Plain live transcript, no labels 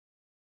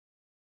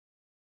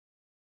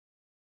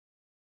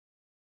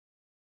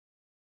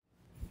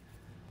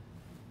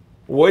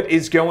What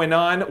is going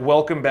on?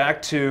 Welcome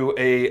back to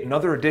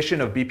another edition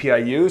of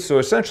BPIU. So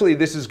essentially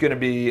this is going to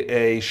be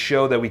a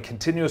show that we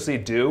continuously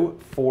do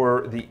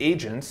for the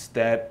agents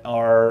that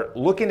are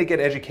looking to get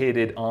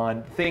educated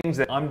on things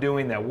that I'm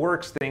doing that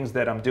works, things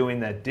that I'm doing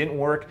that didn't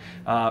work,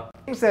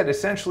 things that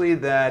essentially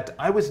that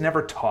I was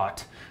never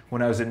taught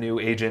when I was a new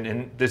agent.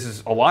 And this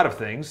is a lot of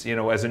things. You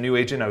know, as a new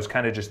agent, I was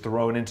kind of just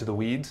thrown into the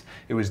weeds.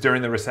 It was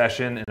during the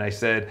recession and I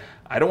said,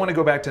 I don't want to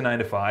go back to 9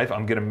 to 5.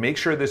 I'm going to make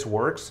sure this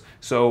works.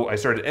 So I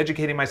started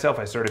educating myself.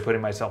 I started putting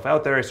myself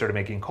out there. I started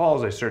making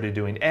calls. I started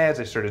doing ads.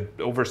 I started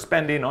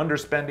overspending,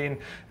 underspending.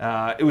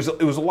 It was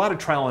a lot of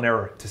trial and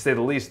error, to say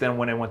the least. Then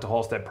when I went to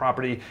Halstead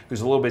Property, it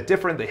was a little bit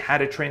different. They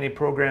had a training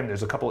program.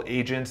 There's a couple of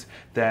agents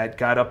that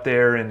got up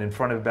there and in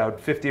front of about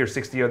 50 or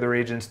 60 other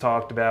agents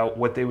talked about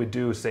what they would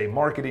do, say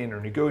marketing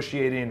or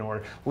negotiating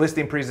or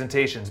listing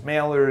presentations,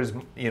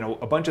 mailers, you know,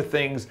 a bunch of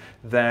things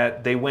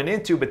that they went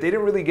into, but they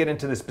didn't really get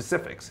into the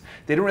specifics.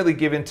 They didn't really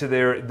give into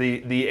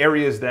the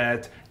areas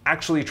that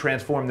actually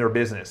transform their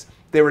business.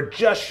 They were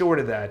just short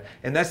of that.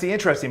 And that's the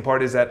interesting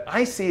part, is that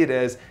I see it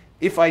as,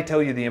 if I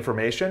tell you the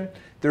information,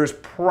 there's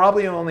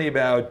probably only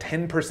about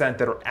 10%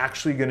 that are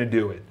actually going to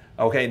do it.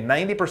 Okay,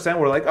 90%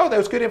 were like, oh, that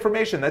was good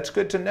information, that's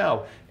good to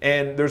know.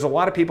 And there's a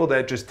lot of people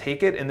that just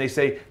take it and they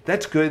say,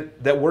 that's good,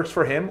 that works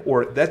for him,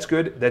 or that's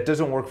good, that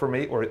doesn't work for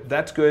me, or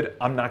that's good,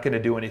 I'm not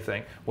gonna do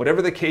anything.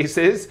 Whatever the case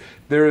is,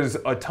 there's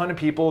a ton of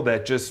people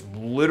that just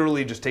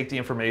literally just take the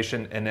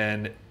information and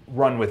then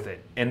run with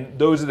it. And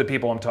those are the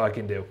people I'm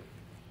talking to.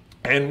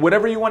 And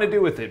whatever you want to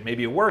do with it,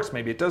 maybe it works,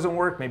 maybe it doesn't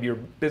work, maybe your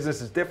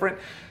business is different.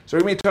 So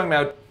we're going to be talking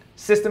about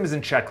systems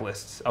and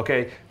checklists,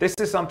 okay? This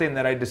is something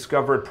that I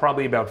discovered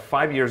probably about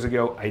 5 years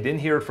ago. I didn't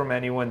hear it from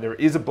anyone. There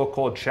is a book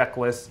called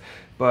Checklists,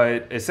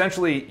 but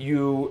essentially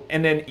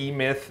and then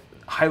E-Myth,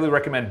 highly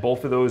recommend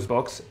both of those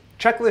books.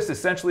 Checklist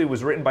essentially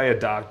was written by a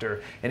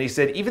doctor, and he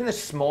said even the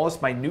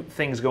smallest minute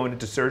things going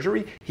into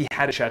surgery, he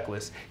had a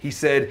checklist. He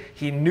said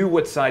he knew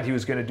what side he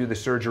was going to do the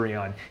surgery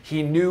on.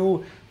 He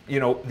knew, you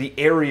know, the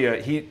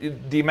area,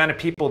 the amount of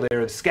people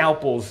there, the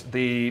scalpels,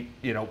 the,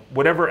 you know,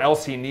 whatever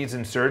else he needs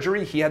in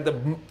surgery. He had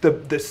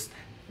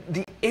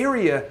the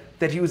area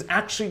that he was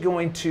actually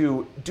going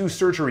to do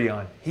surgery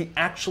on. He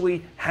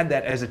actually had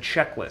that as a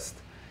checklist.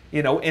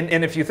 You know,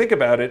 and if you think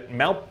about it,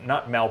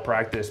 not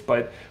malpractice,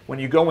 but when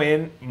you go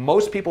in,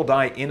 most people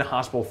die in a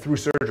hospital through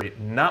surgery.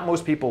 Not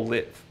most people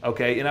live,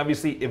 okay? And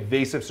obviously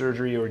invasive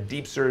surgery or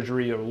deep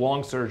surgery or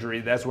long surgery,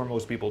 that's where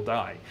most people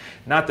die.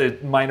 Not the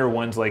minor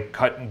ones like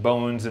cutting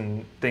bones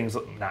and things,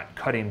 not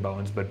cutting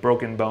bones, but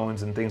broken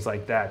bones and things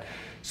like that.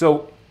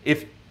 So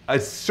if a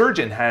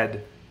surgeon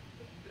had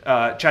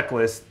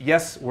checklists,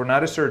 yes, we're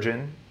not a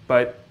surgeon,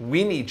 but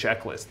we need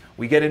checklists.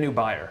 We get a new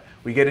buyer,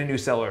 we get a new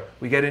seller,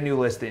 we get a new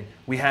listing,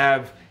 we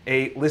have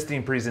a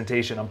listing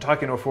presentation, I'm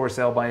talking to a for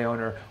sale by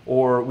owner,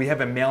 or we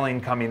have a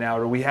mailing coming out,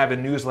 or we have a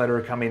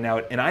newsletter coming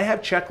out, and I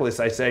have checklists.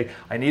 I say,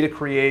 I need to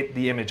create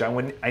the image,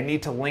 I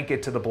need to link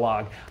it to the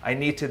blog, I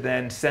need to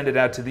then send it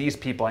out to these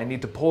people, I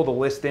need to pull the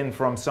list in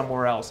from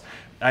somewhere else,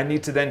 I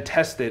need to then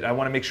test it, I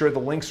want to make sure the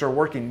links are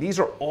working. These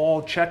are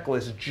all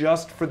checklists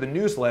just for the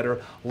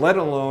newsletter, let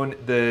alone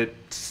the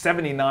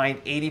 79,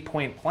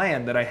 80-point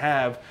plan that I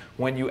have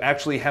when you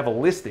actually have a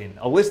listing.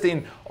 A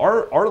listing,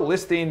 our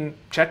listing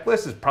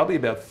checklist is probably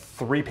about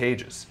 3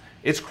 pages.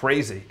 It's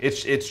crazy.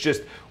 It's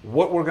just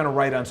what we're going to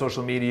write on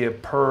social media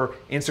per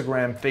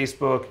Instagram,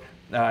 Facebook,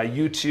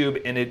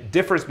 YouTube, and it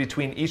differs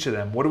between each of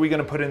them. What are we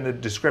going to put in the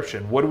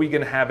description? What are we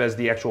going to have as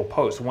the actual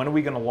post? When are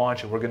we going to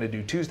launch it? We're going to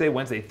do Tuesday,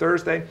 Wednesday,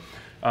 Thursday.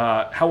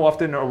 How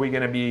often are we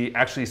going to be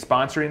actually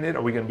sponsoring it?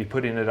 Are we going to be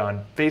putting it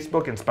on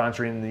Facebook and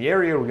sponsoring in the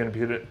area? Are we going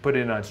to put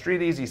it on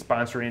StreetEasy,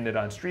 sponsoring it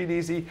on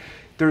StreetEasy?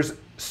 There's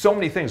so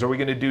many things. Are we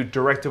going to do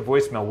direct to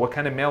voicemail? What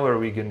kind of mailer are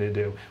we going to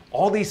do?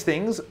 All these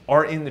things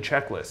are in the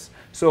checklist.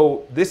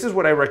 So this is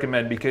what I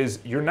recommend, because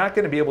you're not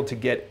going to be able to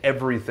get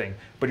everything,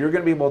 but you're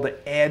going to be able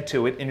to add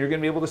to it, and you're going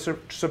to be able to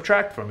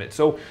subtract from it.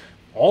 So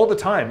all the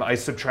time I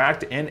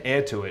subtract and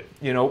add to it.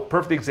 You know,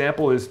 perfect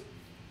example is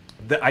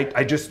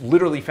I just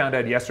literally found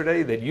out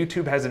yesterday that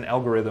YouTube has an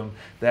algorithm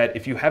that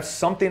if you have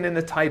something in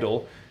the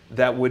title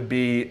that would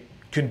be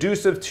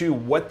conducive to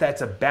what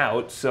that's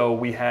about, so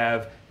we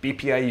have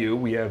BPIU,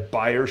 we have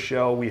Buyer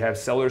Show, we have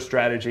Seller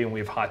Strategy, and we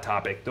have Hot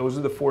Topic. Those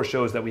are the 4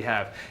 shows that we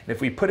have. And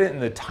if we put it in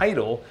the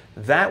title,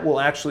 that will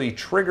actually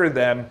trigger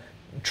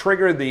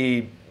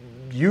the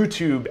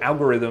YouTube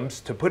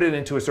algorithms to put it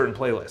into a certain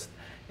playlist.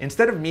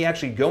 Instead of me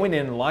actually going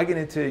in, logging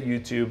into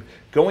YouTube,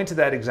 going to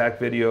that exact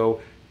video,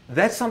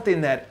 that's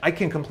something that I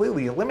can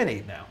completely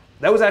eliminate now.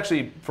 That was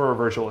actually for a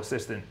virtual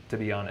assistant, to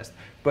be honest.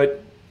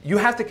 But you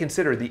have to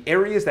consider the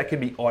areas that can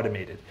be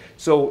automated.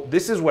 So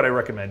this is what I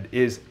recommend,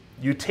 is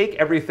you take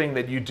everything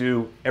that you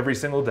do every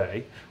single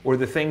day, or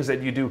the things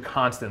that you do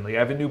constantly. I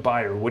have a new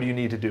buyer, what do you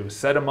need to do?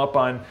 Set them up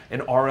on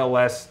an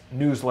RLS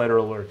newsletter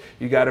alert.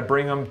 You gotta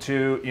bring them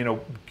to, you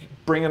know,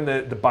 bring them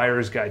the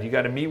buyer's guide. You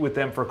gotta meet with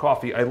them for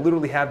coffee. I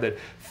literally have that.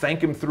 Thank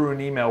them through an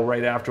email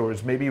right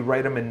afterwards, maybe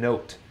write them a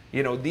note.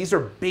 You know, these are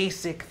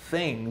basic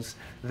things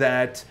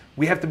that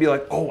we have to be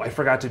like, oh, I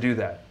forgot to do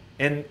that.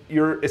 And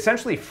you're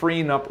essentially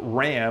freeing up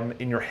RAM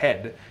in your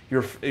head.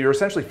 You're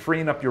essentially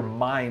freeing up your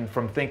mind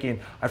from thinking,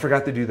 I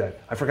forgot to do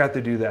that, I forgot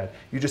to do that.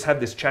 You just have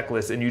this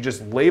checklist and you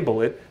just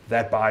label it,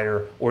 that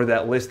buyer or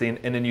that listing,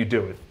 and then you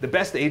do it. The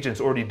best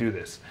agents already do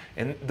this.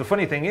 And the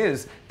funny thing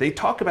is, they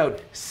talk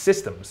about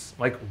systems.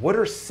 Like, what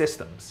are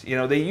systems? You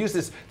know, they use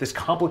this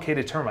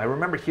complicated term. I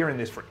remember hearing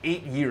this for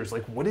 8 years.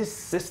 Like, what is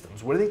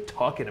systems? What are they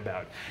talking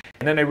about?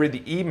 And then I read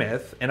the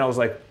E-Myth and I was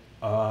like,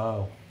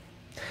 oh,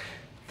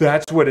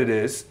 that's what it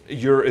is.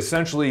 You're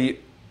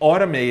essentially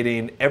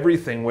automating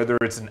everything, whether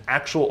it's an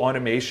actual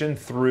automation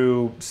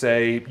through,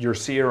 say, your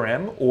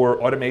CRM or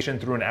automation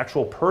through an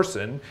actual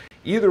person.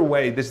 Either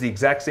way, this is the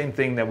exact same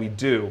thing that we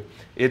do.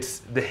 It's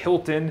the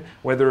Hilton,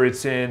 whether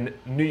it's in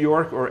New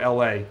York or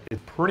LA.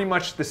 It's pretty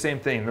much the same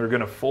thing. They're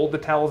gonna fold the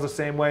towels the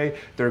same way.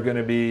 They're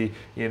gonna be,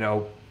 you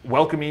know,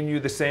 welcoming you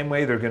the same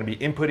way. They're going to be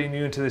inputting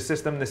you into the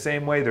system the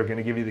same way. They're going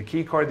to give you the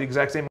key card the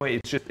exact same way.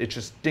 It's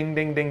just ding,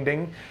 ding, ding,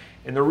 ding.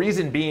 And the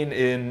reason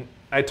being,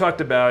 I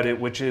talked about it,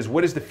 which is,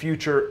 what is the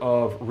future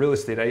of real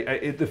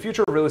estate? The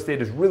future of real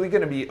estate is really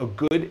going to be a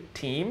good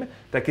team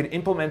that can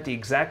implement the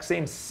exact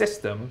same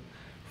system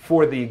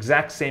for the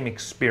exact same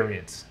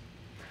experience.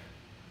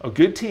 A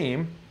good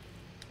team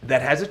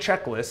that has a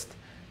checklist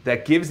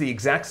that gives the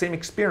exact same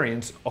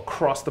experience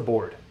across the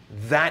board.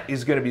 That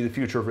is going to be the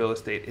future of real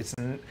estate. It's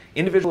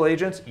individual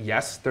agents,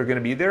 yes, they're going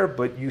to be there,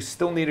 but you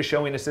still need a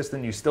showing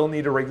assistant, you still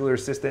need a regular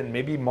assistant,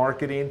 maybe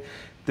marketing.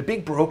 The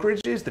big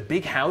brokerages, the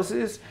big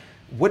houses,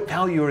 what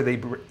value are they,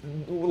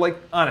 like,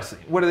 honestly,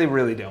 what are they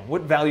really doing?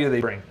 What value are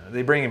they bringing? Are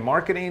they bringing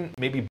marketing,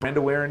 maybe brand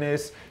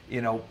awareness,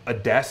 you know, a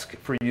desk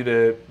for you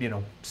to, you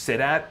know, sit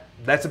at?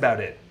 That's about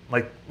it.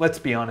 Like, let's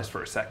be honest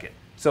for a second.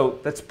 So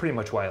that's pretty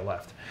much why I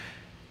left.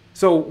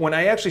 So when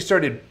I actually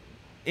started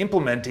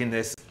implementing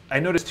this, I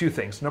noticed two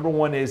things. Number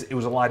one is it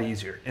was a lot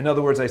easier. In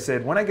other words, I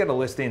said, when I get a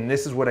listing,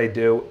 this is what I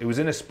do. It was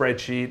in a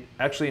spreadsheet.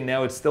 Actually,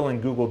 now it's still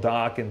in Google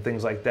Doc and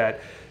things like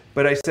that.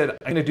 But I said, I'm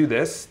going to do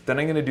this, then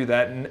I'm going to do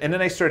that. And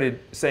then I started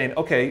saying,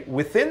 okay,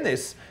 within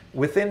this,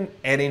 within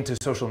adding to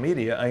social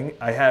media,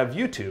 I have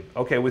YouTube.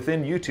 Okay,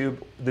 within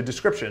YouTube, the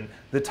description,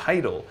 the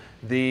title,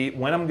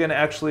 when I'm going to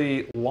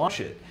actually launch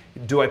it.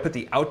 Do I put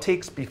the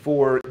outtakes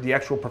before the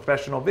actual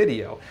professional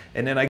video?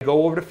 And then I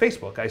go over to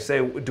Facebook. I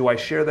say, do I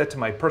share that to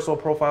my personal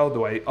profile?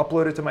 Do I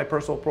upload it to my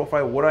personal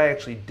profile? What do I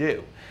actually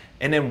do?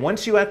 And then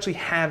once you actually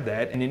have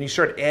that, and then you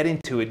start adding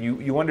to it,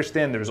 you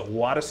understand there's a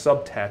lot of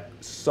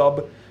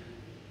sub-tasks.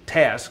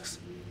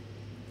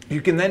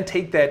 You can then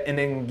take that and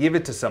then give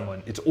it to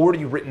someone. It's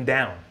already written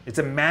down. It's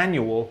a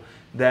manual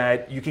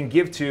that you can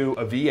give to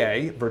a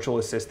VA, virtual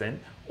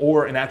assistant,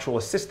 or an actual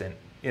assistant,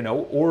 you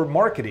know, or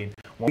marketing.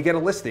 When we get a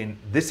listing,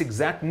 this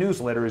exact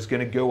newsletter is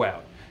going to go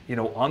out. You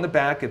know, on the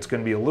back, it's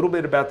going to be a little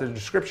bit about the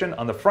description.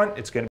 On the front,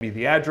 it's going to be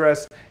the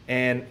address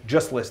and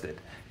just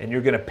listed. And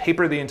you're going to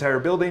paper the entire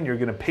building. You're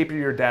going to paper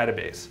your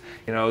database.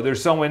 You know,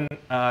 there's someone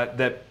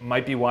that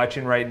might be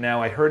watching right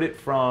now. I heard it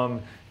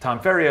from Tom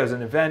Ferry as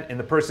an event, and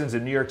the person's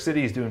in New York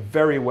City. He's doing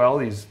very well.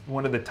 He's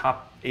one of the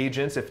top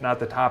agents, if not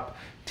the top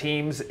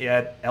teams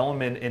at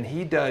Element, and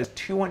he does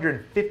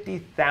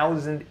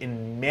 $250,000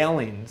 in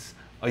mailings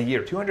a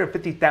year,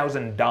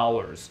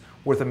 $250,000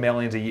 worth of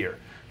mailings a year.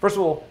 First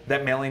of all,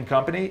 that mailing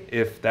company,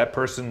 if that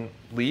person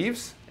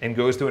leaves and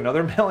goes to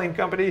another mailing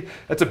company,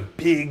 that's a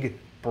big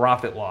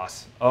profit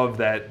loss of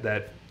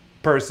that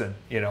person.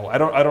 You know, I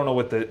don't know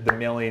what the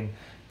mailing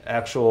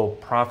actual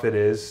profit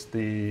is.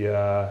 You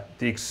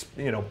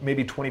know,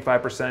 maybe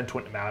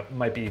 25%,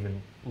 might be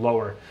even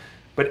lower.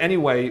 But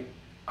anyway,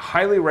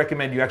 highly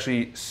recommend you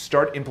actually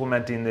start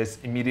implementing this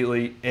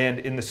immediately, and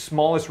in the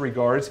smallest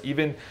regards.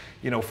 Even,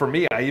 you know, for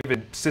me, I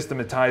even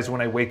systematize when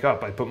I wake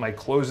up. I put my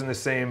clothes in the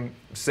same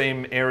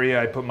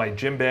area. I put my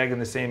gym bag in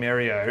the same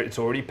area. It's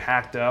already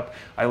packed up.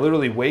 I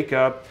literally wake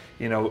up,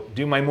 you know,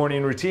 do my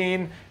morning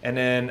routine, and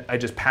then I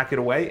just pack it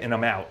away and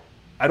I'm out.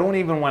 I don't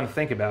even want to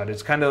think about it.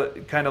 It's kind of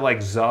like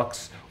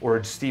Zucks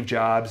or Steve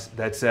Jobs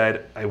that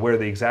said, I wear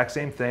the exact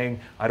same thing.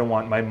 I don't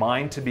want my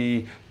mind to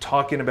be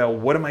talking about,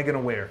 what am I going to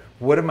wear?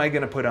 What am I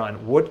going to put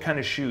on? What kind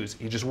of shoes?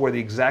 He just wore the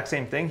exact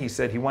same thing. He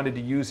said he wanted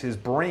to use his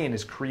brain,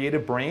 his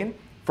creative brain,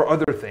 for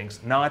other things,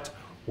 not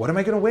what am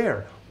I going to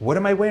wear? What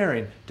am I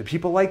wearing? Do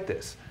people like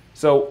this?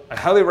 So I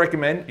highly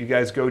recommend you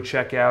guys go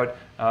check out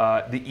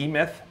the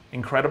E-Myth,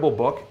 incredible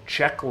book,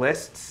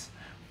 Checklists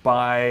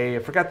by, I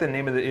forgot the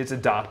name of it, it's a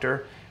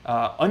doctor.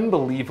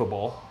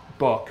 Unbelievable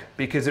book,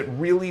 because it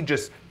really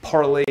just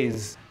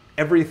parlays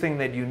everything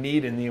that you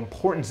need and the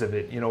importance of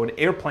it. You know, an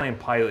airplane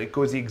pilot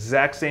goes the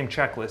exact same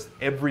checklist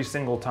every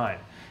single time.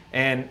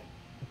 And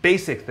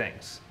basic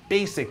things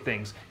is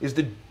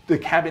the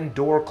cabin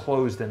door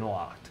closed and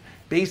locked.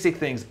 Basic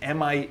things,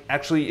 am I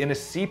actually in a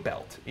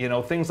seatbelt? You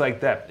know, things like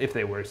that, if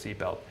they wear a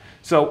seatbelt.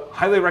 So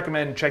highly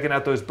recommend checking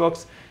out those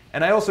books.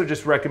 And I also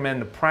just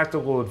recommend the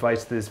practical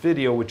advice to this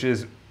video, which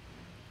is,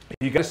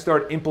 you got to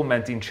start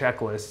implementing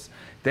checklists.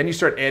 Then you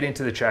start adding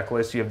to the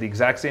checklist. You have the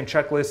exact same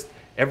checklist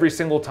every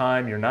single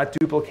time. You're not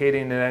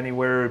duplicating it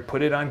anywhere.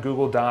 Put it on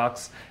Google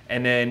Docs,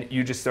 and then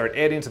you just start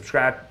adding,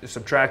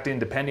 subtracting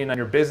depending on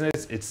your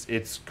business.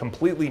 It's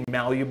completely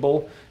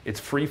malleable. It's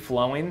free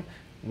flowing.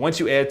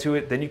 Once you add to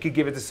it, then you could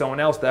give it to someone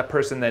else. That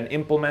person then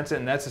implements it,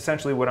 and that's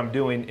essentially what I'm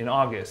doing in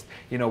August.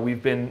 You know,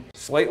 we've been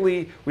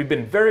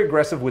very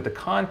aggressive with the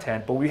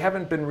content, but we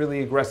haven't been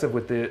really aggressive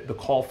with the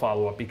call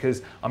follow-up,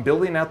 because I'm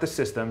building out the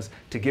systems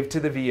to give to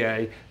the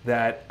VA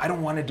that I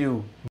don't want to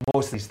do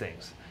most of these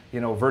things. You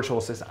know, virtual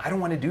assistant, I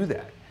don't want to do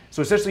that.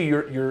 So essentially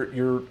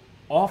you're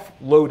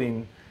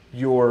offloading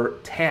your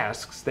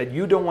tasks that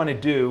you don't want to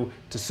do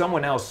to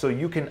someone else, so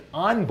you can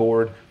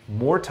onboard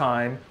more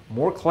time,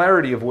 more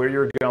clarity of where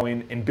you're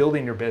going in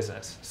building your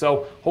business.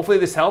 So hopefully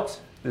this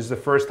helps. This is the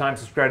first time,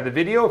 subscribe to the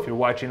video. If you're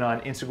watching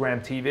on Instagram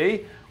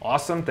TV,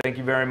 awesome, thank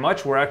you very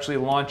much. We're actually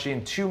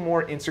launching 2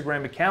 more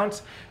Instagram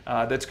accounts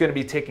that's going to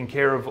be taken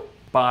care of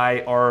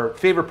by our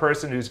favorite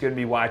person who's going to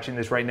be watching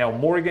this right now,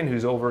 Morgan,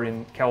 who's over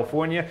in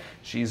California.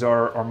 She's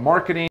our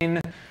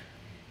marketing,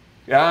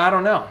 I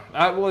don't know,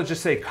 we'll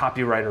just say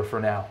copywriter for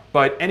now.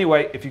 But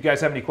anyway, if you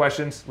guys have any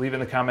questions, leave in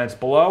the comments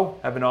below.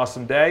 Have an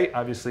awesome day.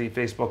 Obviously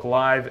Facebook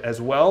Live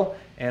as well.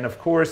 And of course,